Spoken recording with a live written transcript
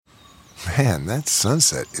Man, that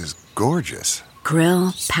sunset is gorgeous.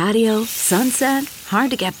 Grill, patio, sunset.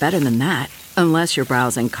 Hard to get better than that. Unless you're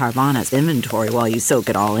browsing Carvana's inventory while you soak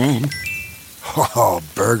it all in. Oh,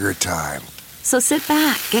 burger time. So sit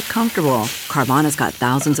back, get comfortable. Carvana's got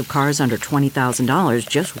thousands of cars under $20,000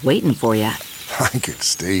 just waiting for you. I could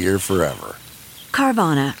stay here forever.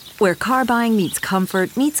 Carvana, where car buying meets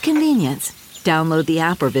comfort meets convenience. Download the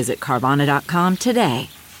app or visit Carvana.com today.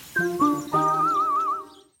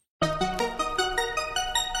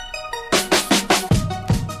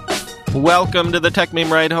 Welcome to the Tech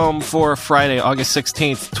Meme Ride Home for Friday, August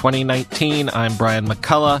 16th, 2019. I'm Brian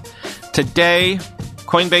McCullough. Today,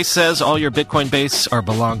 Coinbase says all your Bitcoin base are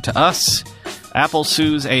belong to us. Apple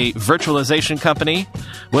sues a virtualization company.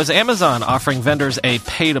 Was Amazon offering vendors a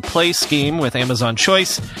pay-to-play scheme with Amazon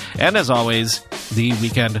Choice? And as always, the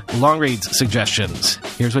weekend long reads suggestions.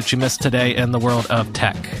 Here's what you missed today in the world of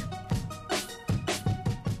tech.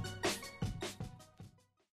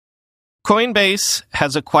 Coinbase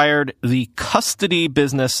has acquired the custody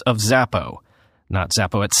business of Xapo. Not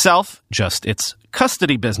Xapo itself, just its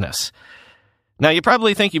custody business. Now, you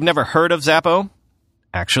probably think you've never heard of Xapo.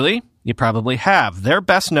 Actually, you probably have. They're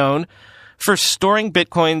best known for storing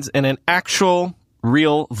Bitcoins in an actual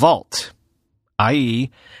real vault,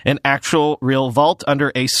 i.e., an actual real vault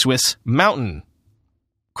under a Swiss mountain.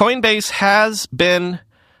 Coinbase has been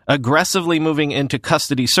aggressively moving into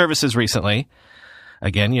custody services recently.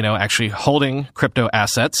 Again, actually holding crypto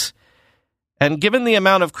assets. And given the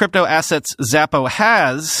amount of crypto assets Xapo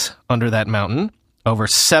has under that mountain, over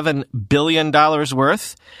 $7 billion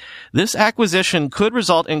worth, this acquisition could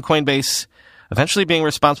result in Coinbase eventually being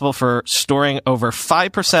responsible for storing over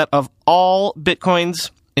 5% of all Bitcoins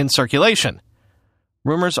in circulation.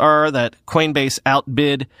 Rumors are that Coinbase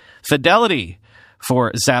outbid Fidelity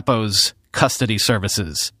for Xapo's custody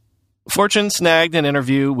services. Fortune snagged an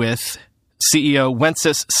interview with CEO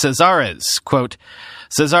Wences Casares. Quote,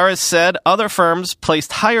 Casares said other firms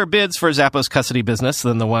placed higher bids for Xapo's custody business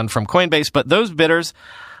than the one from Coinbase, but those bidders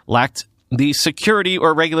lacked the security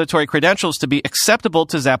or regulatory credentials to be acceptable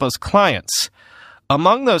to Xapo's clients.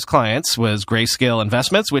 Among those clients was Grayscale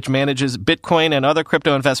Investments, which manages Bitcoin and other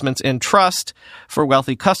crypto investments in trust for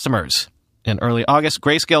wealthy customers. In early August,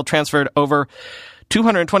 Grayscale transferred over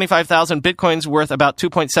 225,000 Bitcoins worth about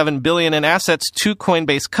 $2.7 billion in assets to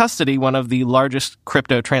Coinbase custody, one of the largest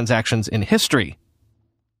crypto transactions in history.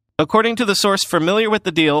 According to the source familiar with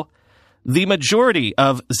the deal, the majority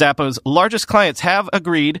of Xapo's largest clients have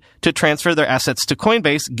agreed to transfer their assets to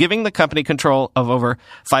Coinbase, giving the company control of over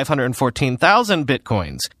 514,000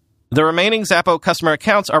 Bitcoins. The remaining Xapo customer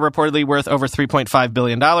accounts are reportedly worth over $3.5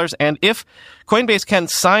 billion, and if Coinbase can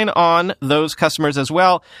sign on those customers as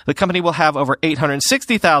well, the company will have over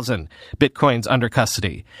 860,000 Bitcoins under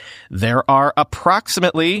custody. There are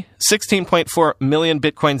approximately 16.4 million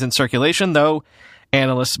Bitcoins in circulation, though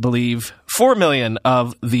analysts believe 4 million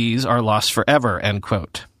of these are lost forever, end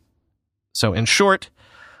quote. So in short,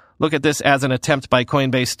 look at this as an attempt by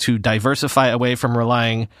Coinbase to diversify away from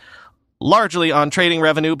relying largely on trading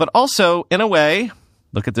revenue, but also, in a way,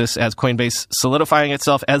 look at this as Coinbase solidifying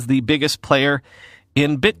itself as the biggest player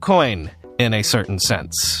in Bitcoin in a certain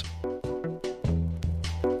sense.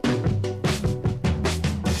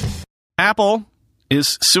 Apple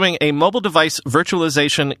is suing a mobile device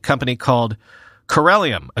virtualization company called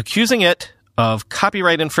Corellium, accusing it of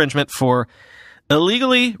copyright infringement for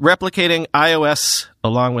illegally replicating iOS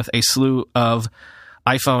along with a slew of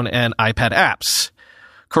iPhone and iPad apps.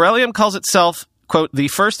 Corellium calls itself, quote, the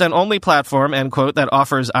first and only platform, end quote, that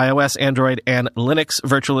offers iOS, Android, and Linux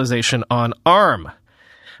virtualization on ARM.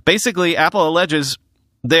 Basically, Apple alleges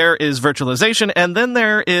there is virtualization and then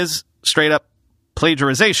there is straight-up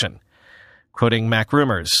plagiarization, quoting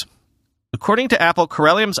MacRumors. According to Apple,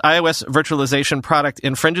 Corellium's iOS virtualization product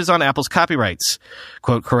infringes on Apple's copyrights.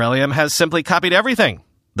 Quote, Corellium has simply copied everything.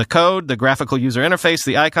 The code, the graphical user interface,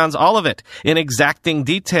 the icons, all of it, in exacting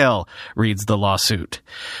detail, reads the lawsuit.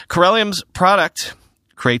 Corellium's product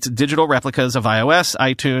creates digital replicas of iOS,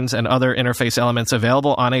 iTunes, and other interface elements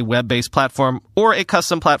available on a web-based platform or a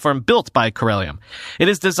custom platform built by Corellium. It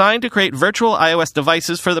is designed to create virtual iOS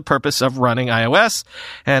devices for the purpose of running iOS,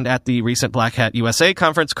 and at the recent Black Hat USA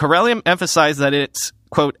conference, Corellium emphasized that its,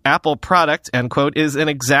 quote, Apple product, end quote, is an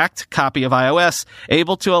exact copy of iOS,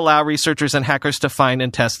 able to allow researchers and hackers to find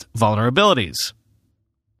and test vulnerabilities.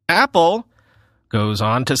 Apple Goes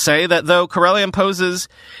on to say that though Corellium poses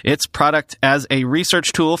its product as a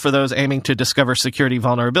research tool for those aiming to discover security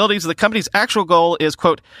vulnerabilities, the company's actual goal is,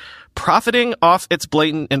 quote, profiting off its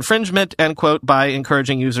blatant infringement, end quote, by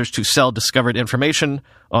encouraging users to sell discovered information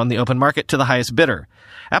on the open market to the highest bidder.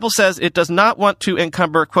 Apple says it does not want to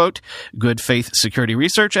encumber, quote, good faith security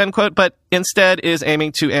research, end quote, but instead is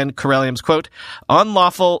aiming to end Corellium's, quote,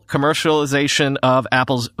 unlawful commercialization of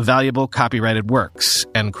Apple's valuable copyrighted works,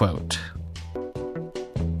 end quote.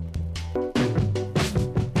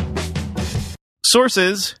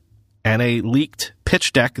 Sources and a leaked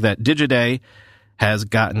pitch deck that Digiday has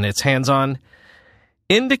gotten its hands on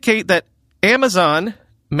indicate that Amazon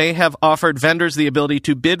may have offered vendors the ability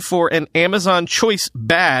to bid for an Amazon Choice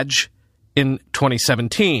badge in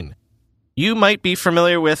 2017. You might be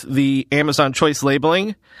familiar with the Amazon Choice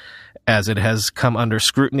labeling, as it has come under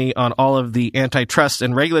scrutiny on all of the antitrust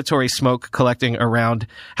and regulatory smoke collecting around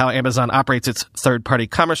how Amazon operates its third-party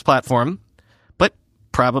commerce platform. But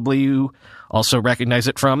probably you also recognize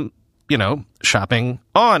it from, shopping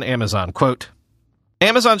on Amazon. Quote,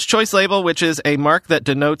 Amazon's Choice label, which is a mark that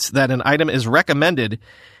denotes that an item is recommended,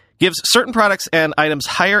 gives certain products and items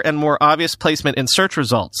higher and more obvious placement in search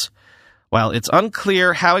results. While it's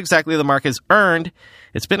unclear how exactly the mark is earned,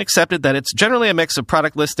 it's been accepted that it's generally a mix of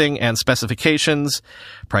product listing and specifications,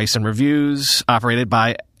 price and reviews, operated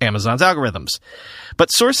by Amazon's algorithms.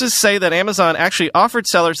 But sources say that Amazon actually offered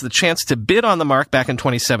sellers the chance to bid on the mark back in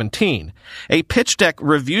 2017. A pitch deck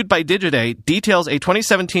reviewed by Digiday details a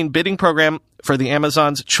 2017 bidding program for the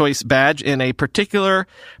Amazon's Choice badge in a particular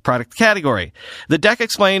product category. The deck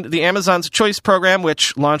explained the Amazon's Choice program,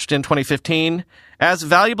 which launched in 2015, as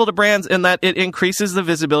valuable to brands in that it increases the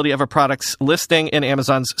visibility of a product's listing in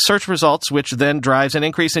Amazon's search results, which then drives an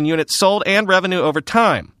increase in units sold and revenue over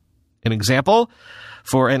time. An example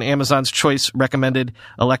for an Amazon's Choice recommended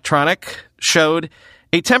electronic showed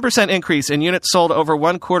a 10% increase in units sold over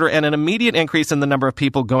 1 quarter and an immediate increase in the number of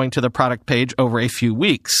people going to the product page over a few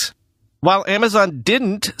weeks. While Amazon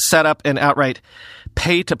didn't set up an outright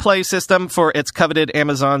pay-to-play system for its coveted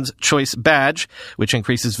Amazon's Choice badge, which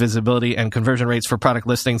increases visibility and conversion rates for product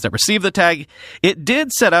listings that receive the tag, it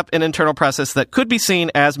did set up an internal process that could be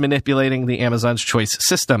seen as manipulating the Amazon's Choice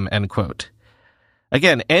system, end quote.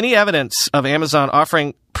 Again, any evidence of Amazon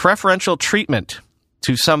offering preferential treatment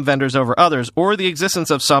to some vendors over others, or the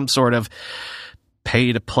existence of some sort of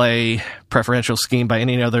pay-to-play preferential scheme by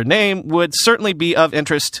any other name, would certainly be of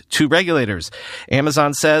interest to regulators.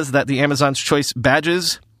 Amazon says that the Amazon's Choice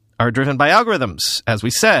badges are driven by algorithms, as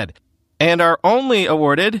we said, and are only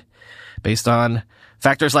awarded based on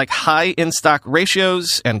factors like high in-stock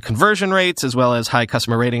ratios and conversion rates, as well as high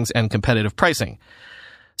customer ratings and competitive pricing.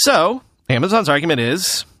 So, Amazon's argument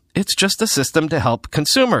is, it's just a system to help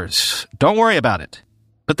consumers. Don't worry about it.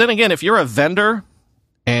 But then again, if you're a vendor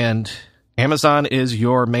and Amazon is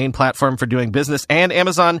your main platform for doing business, and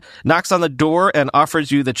Amazon knocks on the door and offers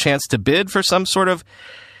you the chance to bid for some sort of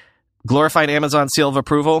glorified Amazon seal of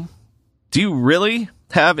approval, do you really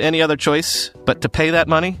have any other choice but to pay that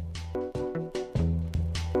money?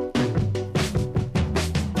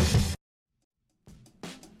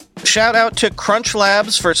 Shout out to Crunch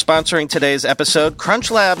Labs for sponsoring today's episode. Crunch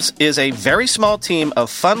Labs is a very small team of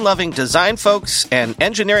fun-loving design folks and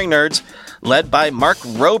engineering nerds led by Mark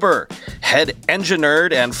Rober, head engine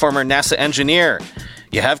nerd and former NASA engineer.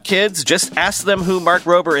 You have kids? Just ask them who Mark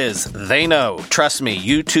Rober is. They know. Trust me,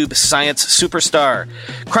 YouTube science superstar.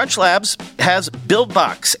 Crunch Labs has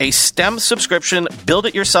BuildBox, a STEM subscription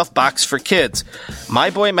build-it-yourself box for kids. My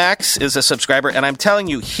boy Max is a subscriber, and I'm telling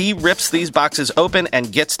you, he rips these boxes open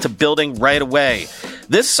and gets to building right away.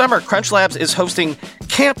 This summer, Crunch Labs is hosting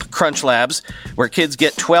Camp Crunch Labs, where kids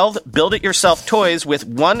get 12 build-it-yourself toys with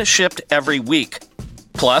one shipped every week.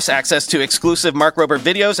 Plus, access to exclusive Mark Rober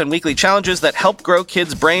videos and weekly challenges that help grow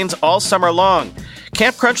kids' brains all summer long.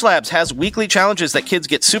 Camp Crunch Labs has weekly challenges that kids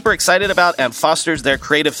get super excited about and fosters their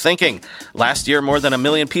creative thinking. Last year, more than 1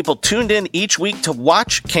 million people tuned in each week to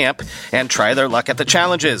watch camp and try their luck at the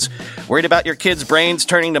challenges. Worried about your kids' brains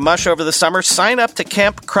turning to mush over the summer? Sign up to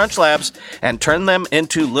Camp Crunch Labs and turn them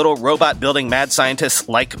into little robot-building mad scientists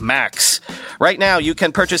like Max. Right now, you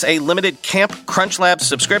can purchase a limited Camp Crunch Labs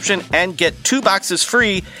subscription and get 2 boxes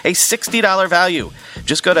free, a $60 value.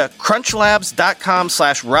 Just go to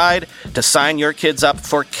crunchlabs.com/ride to sign your kids up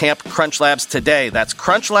for Camp Crunch Labs today. That's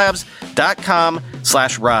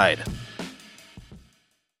crunchlabs.com/ride.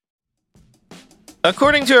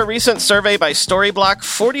 According to a recent survey by Storyblock,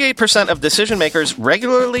 48% of decision makers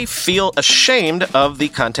regularly feel ashamed of the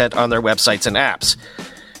content on their websites and apps.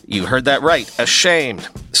 You heard that right, ashamed.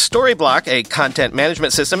 Storyblock, a content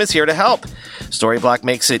management system, is here to help. Storyblock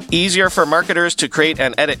makes it easier for marketers to create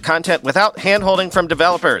and edit content without hand-holding from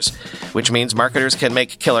developers, which means marketers can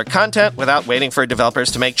make killer content without waiting for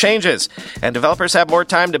developers to make changes. And developers have more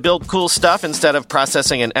time to build cool stuff instead of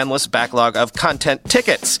processing an endless backlog of content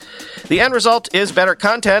tickets. The end result is better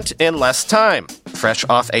content in less time. Fresh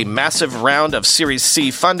off a massive round of Series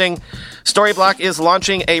C funding, Storyblock is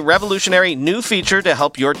launching a revolutionary new feature to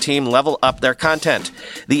help your team level up their content.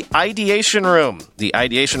 The Ideation Room. The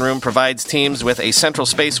Ideation Room provides teams with a central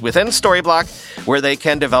space within Storyblock where they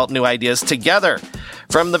can develop new ideas together.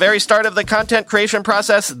 From the very start of the content creation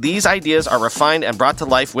process, these ideas are refined and brought to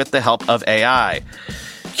life with the help of AI.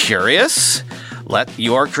 Curious? Let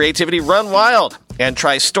your creativity run wild and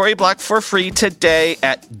try Storyblock for free today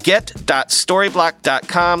at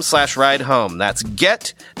get.storyblock.com/ridehome. That's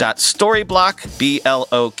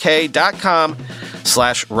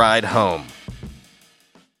get.storyblock.com/ridehome.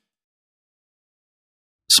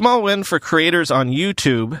 Small win for creators on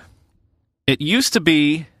YouTube. It used to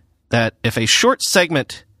be that if a short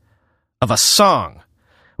segment of a song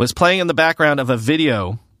was playing in the background of a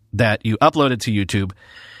video that you uploaded to YouTube,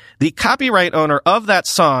 the copyright owner of that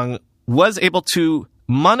song was able to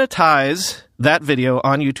monetize that video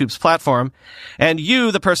on YouTube's platform, and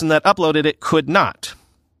you, the person that uploaded it, could not.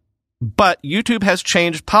 But YouTube has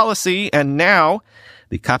changed policy, and now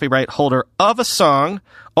the copyright holder of a song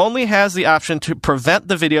only has the option to prevent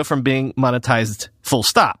the video from being monetized full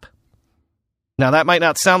stop. Now, that might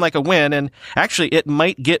not sound like a win, and actually it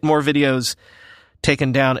might get more videos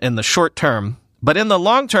taken down in the short term. But in the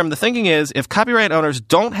long term, the thinking is if copyright owners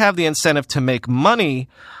don't have the incentive to make money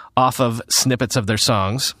off of snippets of their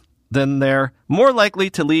songs, then they're more likely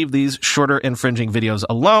to leave these shorter infringing videos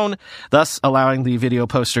alone, thus allowing the video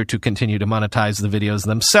poster to continue to monetize the videos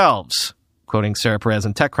themselves, quoting Sarah Perez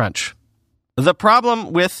in TechCrunch. The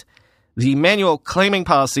problem with the manual claiming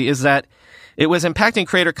policy is that it was impacting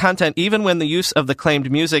creator content even when the use of the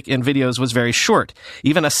claimed music in videos was very short,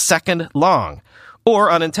 even a second long,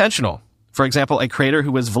 or unintentional. For example, a creator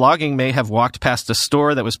who was vlogging may have walked past a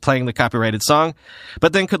store that was playing the copyrighted song,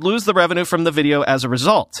 but then could lose the revenue from the video as a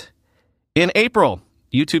result. In April,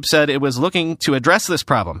 YouTube said it was looking to address this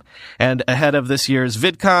problem, and ahead of this year's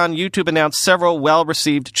VidCon, YouTube announced several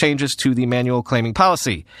well-received changes to the manual claiming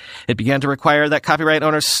policy. It began to require that copyright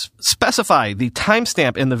owners specify the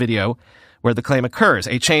timestamp in the video where the claim occurs,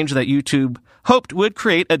 a change that YouTube hoped would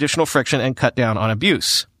create additional friction and cut down on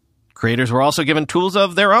abuse. Creators were also given tools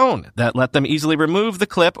of their own that let them easily remove the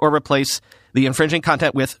clip or replace the infringing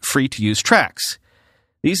content with free-to-use tracks.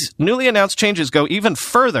 These newly announced changes go even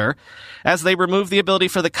further as they remove the ability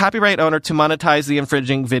for the copyright owner to monetize the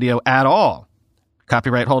infringing video at all.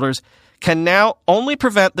 Copyright holders can now only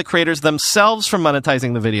prevent the creators themselves from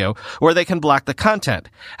monetizing the video, or they can block the content.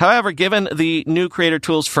 However, given the new creator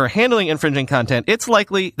tools for handling infringing content, it's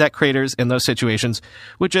likely that creators in those situations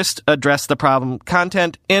would just address the problem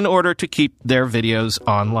content in order to keep their videos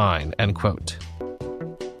online, end quote.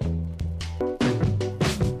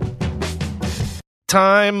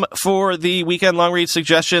 Time for the weekend long read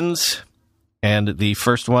suggestions, and the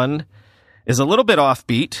first one is a little bit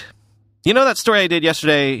offbeat. You know that story I did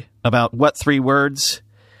yesterday about what 3 words?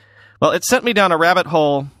 Well, it sent me down a rabbit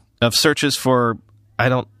hole of searches for, I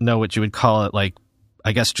don't know what you would call it, like,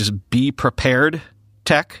 I guess just be prepared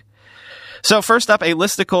tech. So first up, a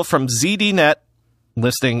listicle from ZDNet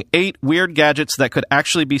listing 8 weird gadgets that could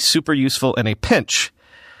actually be super useful in a pinch.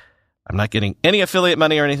 I'm not getting any affiliate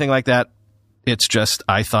money or anything like that. It's just,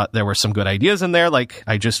 I thought there were some good ideas in there, like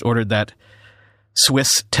I just ordered that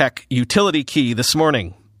Swiss Tech utility key this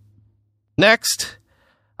morning. Next,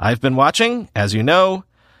 I've been watching, as you know,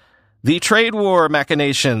 the trade war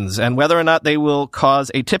machinations and whether or not they will cause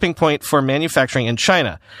a tipping point for manufacturing in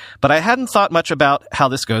China. But I hadn't thought much about how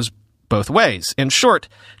this goes both ways. In short,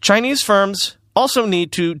 Chinese firms also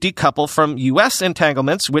need to decouple from U.S.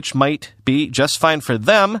 entanglements, which might be just fine for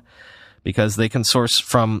them because they can source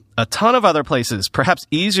from a ton of other places, perhaps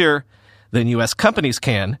easier than U.S. companies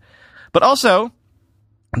can. But also,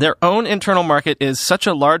 their own internal market is such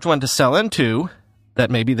a large one to sell into that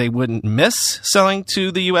maybe they wouldn't miss selling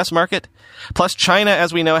to the U.S. market. Plus, China,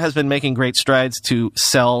 as we know, has been making great strides to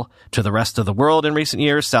sell to the rest of the world in recent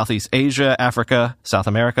years, Southeast Asia, Africa, South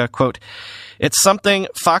America. Quote, it's something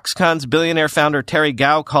Foxconn's billionaire founder Terry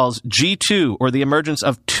Gou calls G2, or the emergence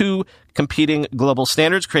of 2 competing global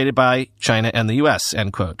standards created by China and the U.S.,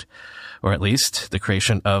 end quote. Or at least the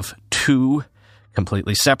creation of 2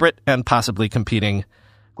 completely separate and possibly competing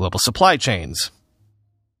global supply chains.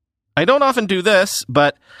 I don't often do this,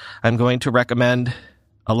 but I'm going to recommend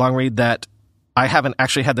a long read that I haven't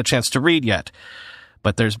actually had the chance to read yet.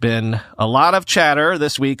 But there's been a lot of chatter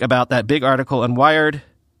this week about that big article in Wired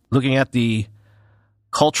looking at the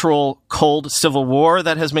cultural cold civil war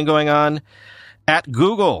that has been going on at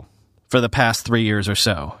Google for the past 3 years or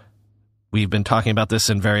so. We've been talking about this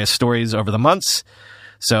in various stories over the months,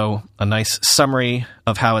 so a nice summary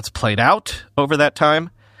of how it's played out over that time.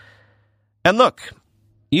 And look,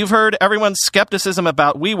 you've heard everyone's skepticism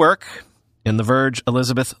about WeWork. In The Verge,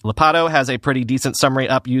 Elizabeth Lopatto has a pretty decent summary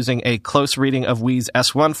up using a close reading of We's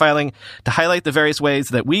S1 filing to highlight the various ways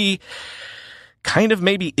that We kind of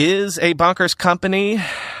maybe is a bonkers company.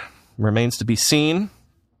 Remains to be seen.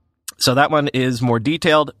 So that one is more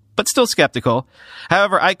detailed, but still skeptical.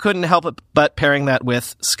 However, I couldn't help it but pairing that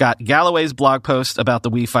with Scott Galloway's blog post about the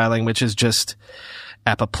We filing, which is just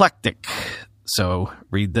apoplectic. So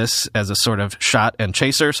read this as a sort of shot and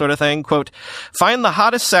chaser sort of thing. Quote, find the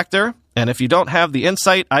hottest sector, and if you don't have the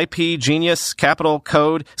insight, IP, genius, capital,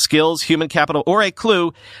 code, skills, human capital, or a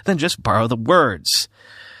clue, then just borrow the words.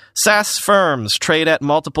 SaaS firms trade at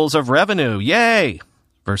multiples of revenue. Yay!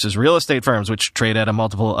 Versus real estate firms, which trade at a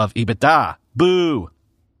multiple of EBITDA. Boo!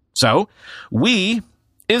 So, We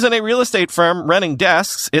isn't a real estate firm renting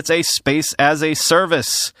desks. It's a space as a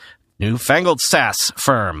service. Newfangled SaaS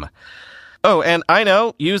firm. Oh, and I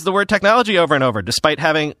know, use the word technology over and over, despite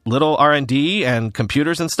having little R&D and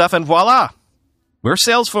computers and stuff, and voila! We're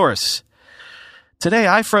Salesforce. Today,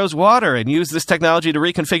 I froze water and used this technology to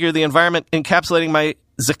reconfigure the environment encapsulating my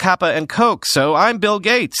Zacapa and Coke, so I'm Bill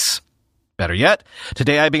Gates. Better yet,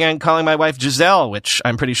 today I began calling my wife Giselle, which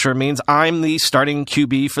I'm pretty sure means I'm the starting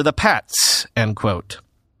QB for the Pats, end quote.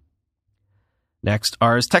 Next,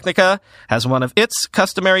 Ars Technica has one of its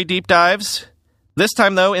customary deep dives. This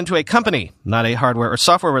time, though, into a company, not a hardware or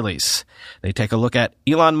software release. They take a look at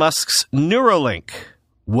Elon Musk's Neuralink,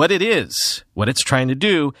 what it is, what it's trying to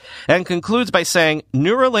do, and concludes by saying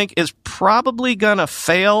Neuralink is probably gonna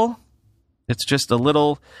fail. It's just a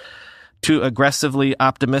little too aggressively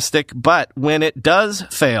optimistic, but when it does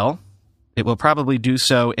fail, it will probably do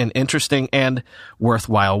so in interesting and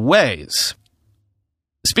worthwhile ways.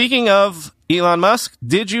 Speaking of Elon Musk,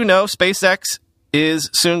 did you know SpaceX is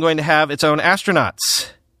soon going to have its own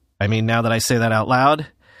astronauts? I mean, now that I say that out loud,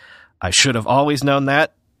 I should have always known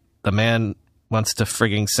that. The man wants to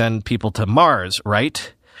frigging send people to Mars,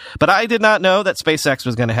 right? But I did not know that SpaceX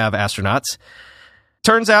was going to have astronauts.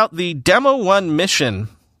 Turns out the Demo 1 mission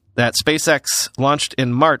that SpaceX launched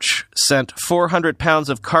in March sent 400 pounds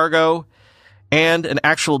of cargo and an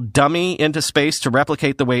actual dummy into space to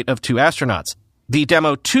replicate the weight of 2 astronauts. The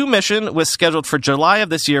Demo 2 mission was scheduled for July of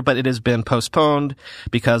this year, but it has been postponed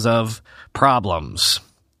because of problems.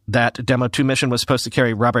 That Demo 2 mission was supposed to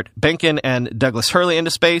carry Robert Behnken and Douglas Hurley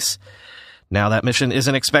into space. Now that mission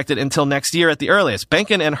isn't expected until next year at the earliest.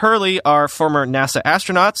 Behnken and Hurley are former NASA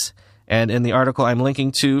astronauts, and in the article I'm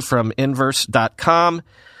linking to from Inverse.com,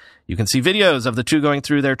 you can see videos of the two going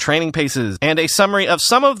through their training paces and a summary of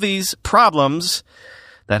some of these problems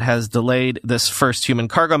that has delayed this first human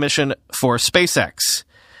cargo mission for SpaceX.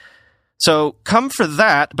 So come for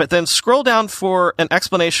that, but then scroll down for an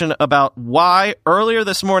explanation about why earlier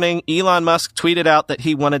this morning Elon Musk tweeted out that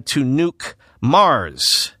he wanted to nuke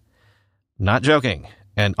Mars. Not joking.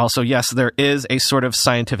 And also, yes, there is a sort of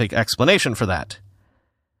scientific explanation for that.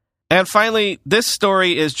 And finally, this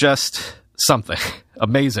story is just something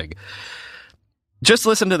amazing. Just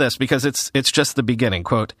listen to this because it's just the beginning.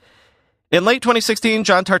 Quote, in late 2016,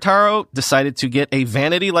 John Tartaro decided to get a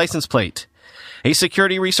vanity license plate. A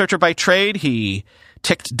security researcher by trade, he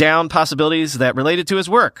ticked down possibilities that related to his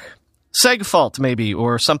work. Seg fault, maybe,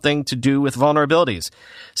 or something to do with vulnerabilities.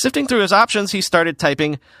 Sifting through his options, he started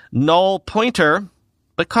typing null pointer,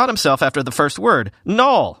 but caught himself after the first word,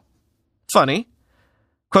 null. Funny.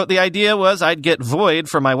 Quote, the idea was I'd get void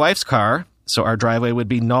for my wife's car, so our driveway would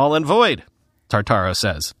be null and void, Tartaro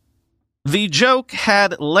says. The joke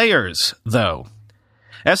had layers, though.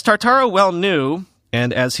 As Tartaro well knew,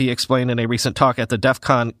 and as he explained in a recent talk at the DEF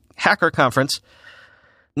CON Hacker Conference,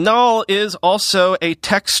 null is also a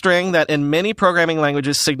text string that in many programming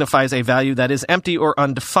languages signifies a value that is empty or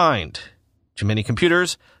undefined. To many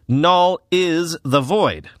computers, null is the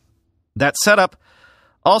void. That setup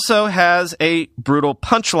also has a brutal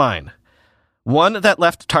punchline. One that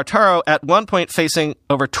left Tartaro at one point facing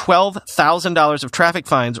over $12,000 of traffic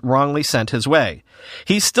fines wrongly sent his way.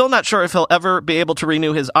 He's still not sure if he'll ever be able to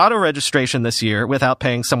renew his auto registration this year without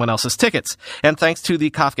paying someone else's tickets. And thanks to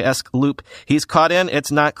the Kafkaesque loop he's caught in,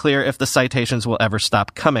 it's not clear if the citations will ever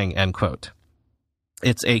stop coming, end quote.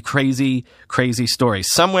 It's a crazy, crazy story.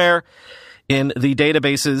 Somewhere in the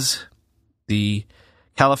databases, the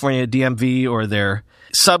California DMV or their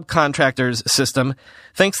subcontractor's system,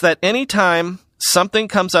 thinks that anytime something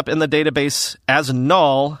comes up in the database as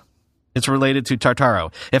null, it's related to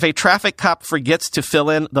Tartaro. If a traffic cop forgets to fill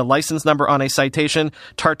in the license number on a citation,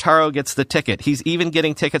 Tartaro gets the ticket. He's even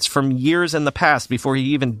getting tickets from years in the past before he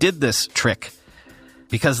even did this trick,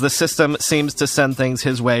 because the system seems to send things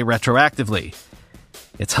his way retroactively.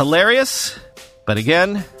 It's hilarious, but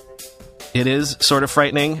again, it is sort of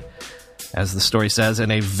frightening, as the story says,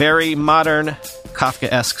 in a very modern,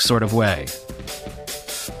 Kafkaesque sort of way.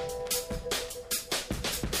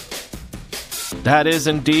 That is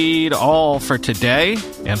indeed all for today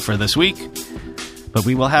and for this week. But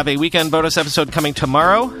we will have a weekend bonus episode coming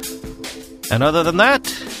tomorrow. And other than that,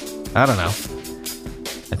 I don't know.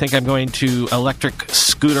 I think I'm going to electric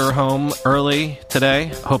scooter home early today.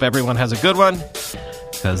 Hope everyone has a good one,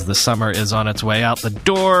 because the summer is on its way out the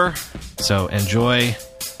door. So enjoy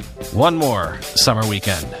one more summer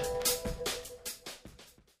weekend.